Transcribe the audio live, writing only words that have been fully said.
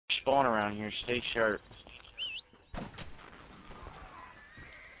spawn around here. Stay sharp.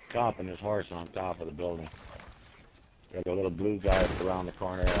 Copping his horse on top of the building. Got a little blue guy around the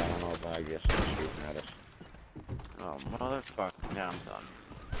corner. I don't know if I guess he's shooting at us. Oh, motherfucker. Now I'm done.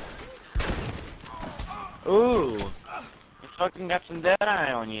 Ooh! You fucking got some dead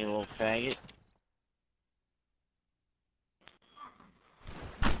eye on you, little faggot.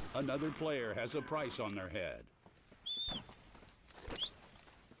 Another player has a price on their head.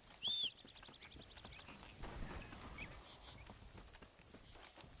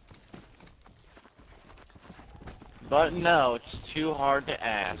 But no, it's too hard to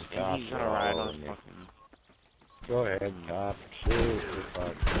ask. And he's gonna ride on his fucking... Go ahead, cop. Shoot your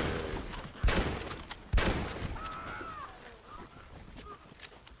fucking...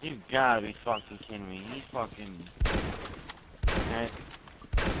 You gotta be fucking kidding me. He's fucking... Okay.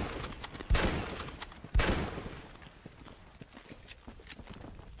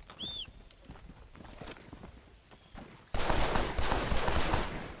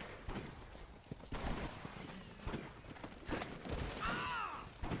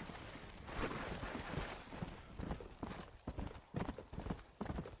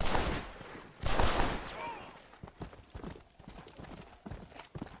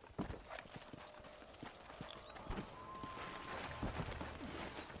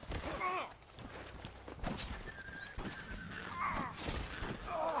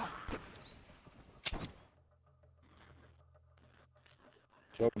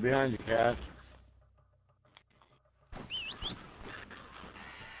 So behind you, Cass.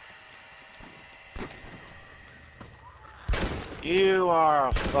 You are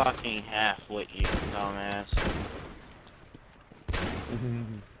a fucking half-wit, you dumbass.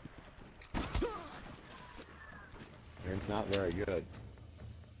 It's not very good.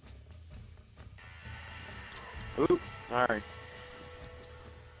 Oop, sorry.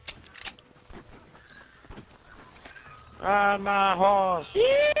 Ride my horse.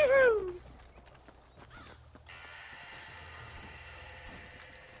 Yee-hoo!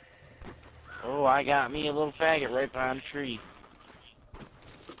 Oh, I got me a little faggot right behind the tree.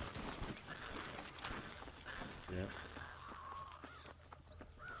 Yeah.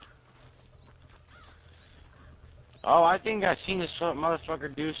 Oh, I think I seen this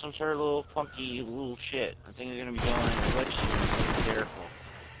motherfucker do some sort of little funky little shit. I think he's gonna be going in a glitch. Be careful.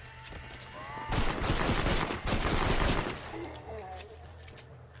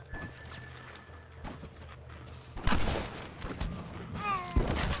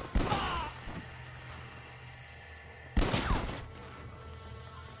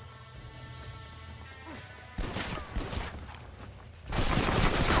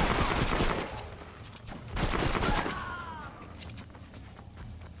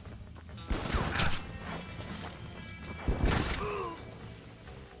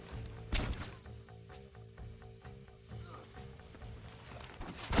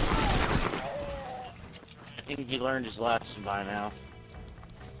 I think he learned his lesson by now.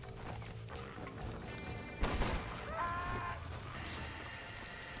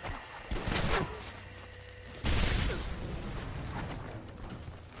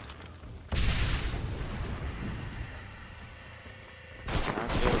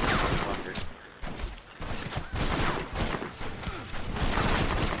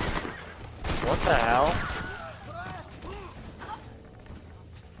 What the hell?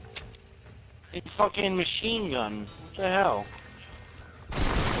 It's fucking machine gun. What the hell?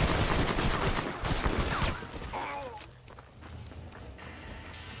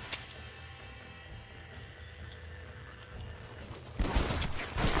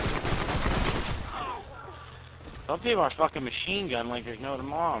 Some people are fucking machine gun like there's no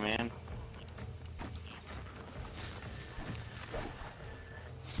tomorrow, man.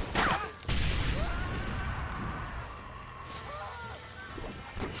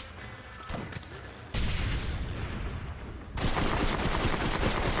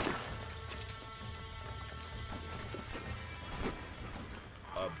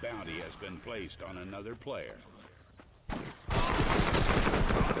 A bounty has been placed on another player.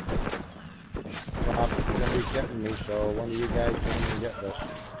 Well, he's gonna be getting me, so one of you guys can get this.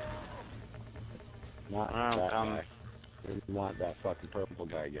 Not that guy. We didn't want that fucking purple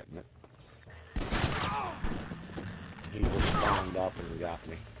guy getting it. He just spawned up and got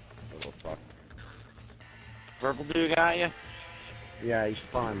me. Little fuck. Purple dude got you? Yeah, he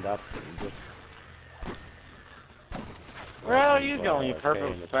spawned up and just... Where the hell are you going, you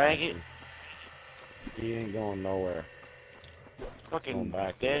purple faggot? He ain't going nowhere. Fucking Going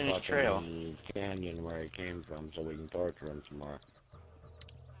back to dead in the his trail. fucking canyon where he came from so we can torture him some more.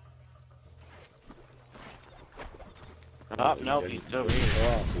 Oh, nope, he's over here.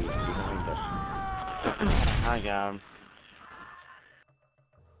 Oh, he's behind us. I got him.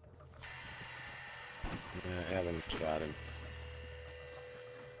 Yeah, Evans got him.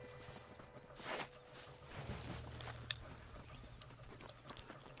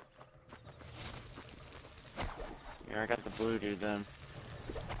 Yeah, I got the blue dude then.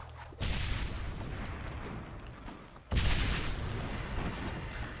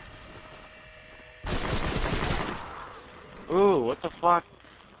 Ooh, what the fuck?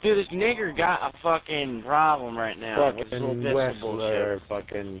 Dude, this nigger got a fucking problem right now. With this little Fucking pistol Westler bullshit.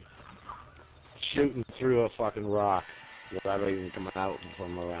 fucking shooting through a fucking rock without even coming out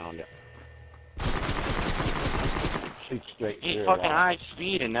from around it. Shoot straight He's through fucking a rock. high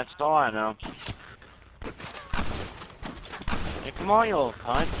speed, and that's all I know. Hey, come on, you little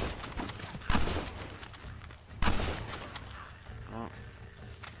cunt. Oh.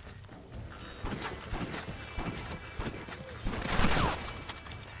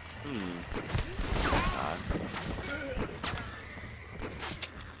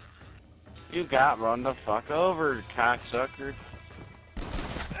 You got run the fuck over, cocksucker.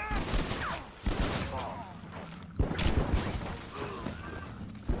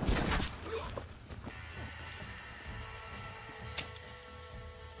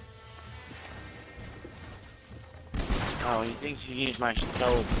 Oh, he thinks he used my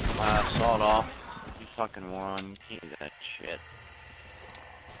stove sawed off. You fucking moron. You can't do that shit.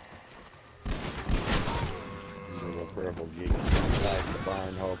 Little purple geek inside the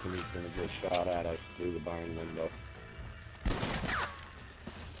barn hoping he's gonna get shot at us through the barn window.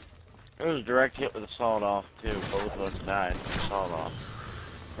 It was a direct hit with a sawed off, too. Both of us died. Sawed off.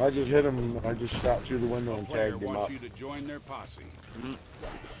 I just hit him. I just shot through the window A and player tagged him wants up. you to join their posse. Mm-hmm.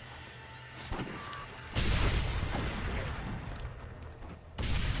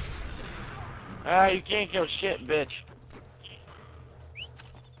 Ah, you can't kill shit, bitch.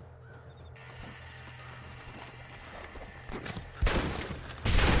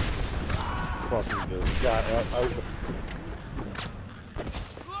 Fucking dude. Got out.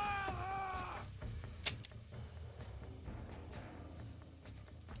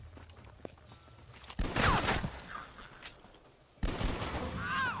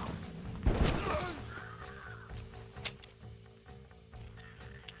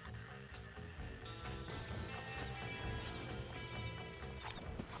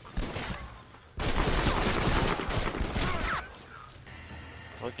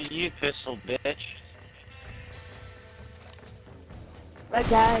 Look at you, pistol bitch. Right,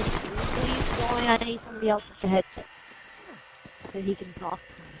 guys, please join. I need somebody else with the headset. So he can talk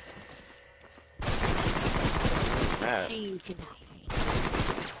to That. me. You can talk to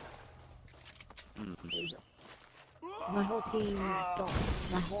me. There you go. My whole team don't.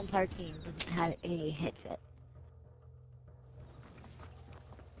 My whole entire team doesn't have a headset.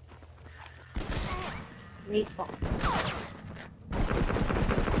 Respawn.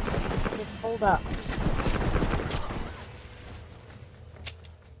 Just hold up.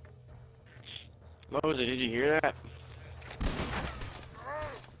 Moses, did you hear that?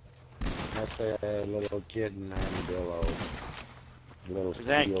 That's a little kid in Armadillo. Little Who's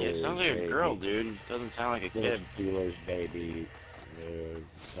that kid? Steelers Sounds like a baby. girl, dude. Doesn't sound like a Little kid. Steelers baby.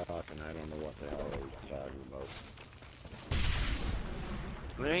 They're talking. I don't know what the hell they're talking about.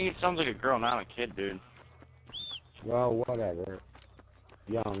 I think it sounds like a girl, not a kid, dude. Well, whatever.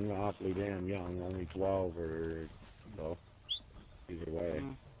 Young, awfully damn young. Only 12 or so. Either way.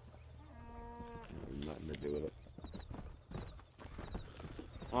 Nothing to do with it.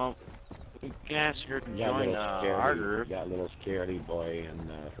 Well, we can ask her to Got join little our scaredy, group. got little scaredy boy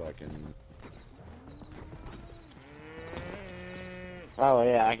and fucking. Oh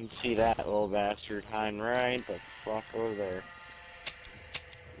yeah, I can see that little bastard hiding right the fuck over there.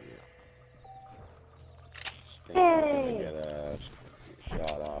 Hey! Get a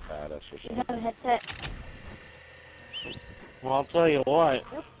shot off at us or You have something. a headset? Well, I'll tell you what.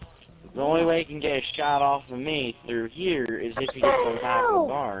 The only way he can get a shot off of me through here is if he gets on top of the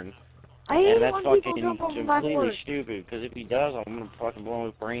barn. I hate And that's when people fucking jump over my completely board. stupid, because if he does, I'm gonna fucking blow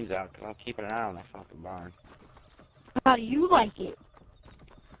his brains out, because I'm keeping an eye on that fucking barn. How do you like it?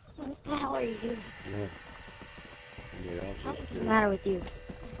 What the hell are you doing? Yeah. Yeah, What's the matter with you?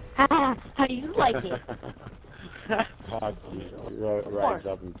 How do you like it? Hawk rides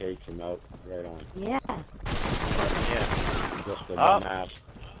up and takes him out right on. Yeah. Yeah. Just a Oh. dumbass.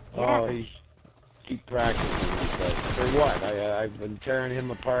 Yeah. Oh, he keep practicing. He said. For what? I've been tearing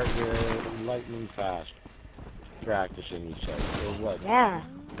him apart lightning fast. Practicing, he said. For what? Yeah.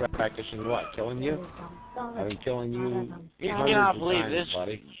 Practicing what? Killing you? I've been killing you You hundreds cannot of believe times, this.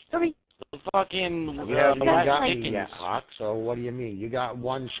 buddy. Sorry. fucking You haven't Black got me Dickens. yet, Hawk, so what do you mean? You got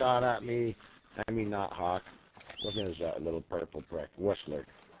one shot at me. I mean, not Hawk. What is that little purple prick? Whistler.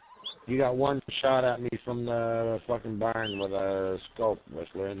 You got one shot at me from the fucking barn with a scope,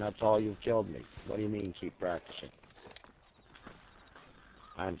 Whistler, and that's all you've killed me. What do you mean, keep practicing?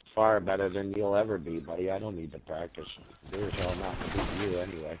 I'm far better than you'll ever be, buddy. I don't need to practice. There's all not to beat you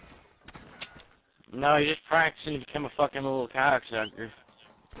anyway. No, you're just practicing to become a fucking little cocksucker.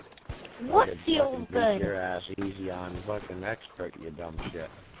 What's I the could old fucking beat gun? your ass easy on fucking expert, you dumb shit.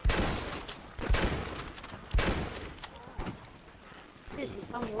 This is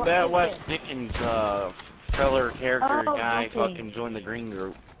some what That is West this? Dickens, feller character Oh, guy okay. fucking joined the green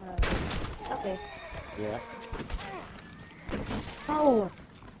group. Okay. Yeah. Oh,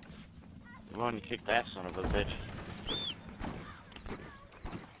 You want to kick that son of a bitch.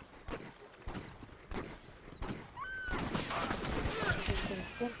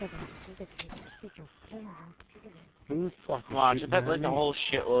 Who's fucking Watch, I shooting bet at like the me? whole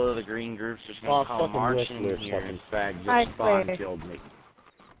shitload of the green groups just Oh, gonna come fucking marching Whistler, here. fucking fag, I just spawn swear. killed me.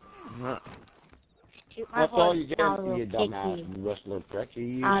 Huh. shoot my That's all horse you get, down, you little dumbass kicky. Whistler prick.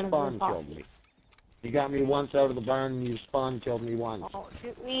 You Out of spawn the box. killed me. You got me once out of the barn and you spawn killed me once. Don't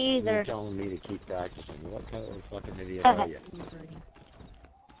shoot me You're either. telling me to keep practicing. What kind of fucking idiot are you?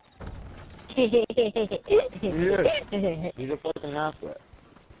 He's a fucking halfwit.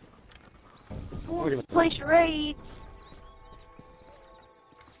 Look at him. Play charades.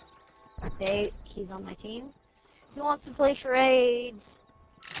 Okay, he's on my team. He wants to play charades.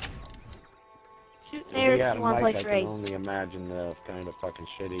 Shoot If there he if had you a want to play mic, I can charades. only imagine the kind of fucking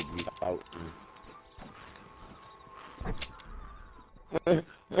shit he'd be out.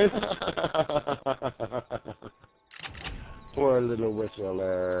 Poor little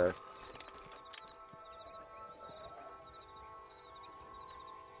Whistler.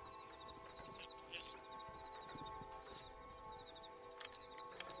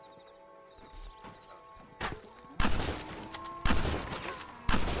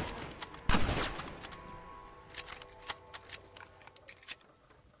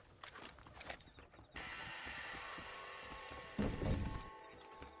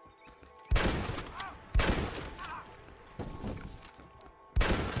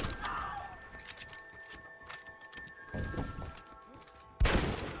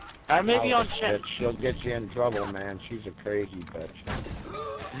 I may be on Bitch, chat. she'll get you in trouble, man. She's a crazy bitch.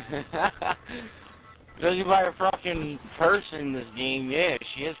 Judging by her fucking person in this game, yeah,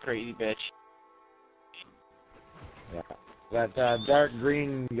 she is crazy, bitch. Yeah. That dark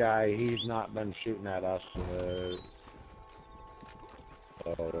green guy, he's not been shooting at us,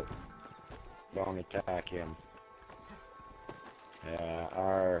 so don't attack him.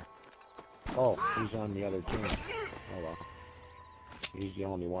 Yeah, oh, he's on the other team. Oh well. He's the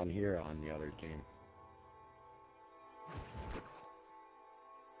only one here on the other team.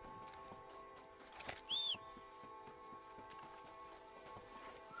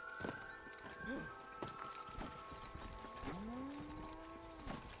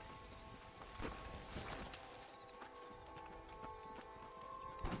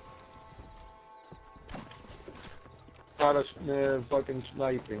 Got a fucking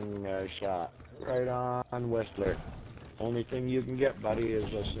sniping shot right on Whistler. Only thing you can get, buddy, is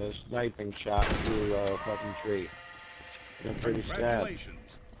a sniping shot through a fucking tree. You're pretty sad. Congratulations.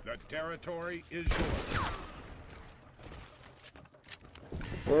 The territory is yours.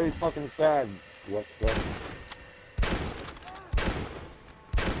 Very fucking sad, Whistler.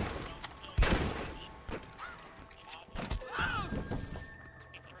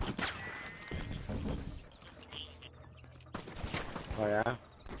 Oh yeah?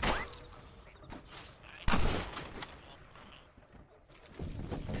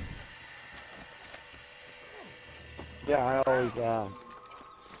 Yeah, I always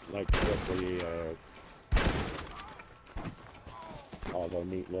like to get the all the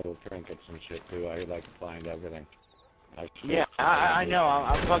neat little trinkets and shit too. I like to find everything. Yeah, I know,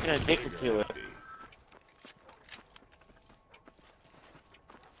 I'm fucking addicted to it.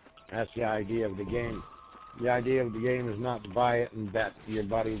 That's the idea of the game. The idea of the game is not to buy it and bet your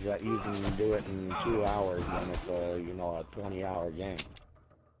buddies that you can do it in 2 hours when it's a 20-hour game.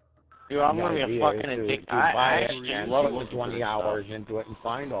 Dude, I'm The gonna be idea a is fucking to addicted. buy I it actually and love put the looking for 20 this hours stuff. into it and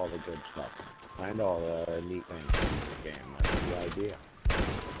find all the good stuff. Find all the neat things in the game. That's the idea.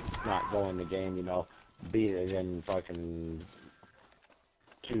 Not go in the game, beat it in fucking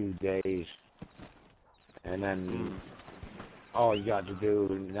 2 days. And then all you got to do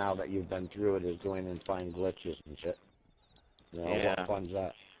now that you've been through it is go in and find glitches and shit. Yeah. What fun's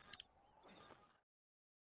that?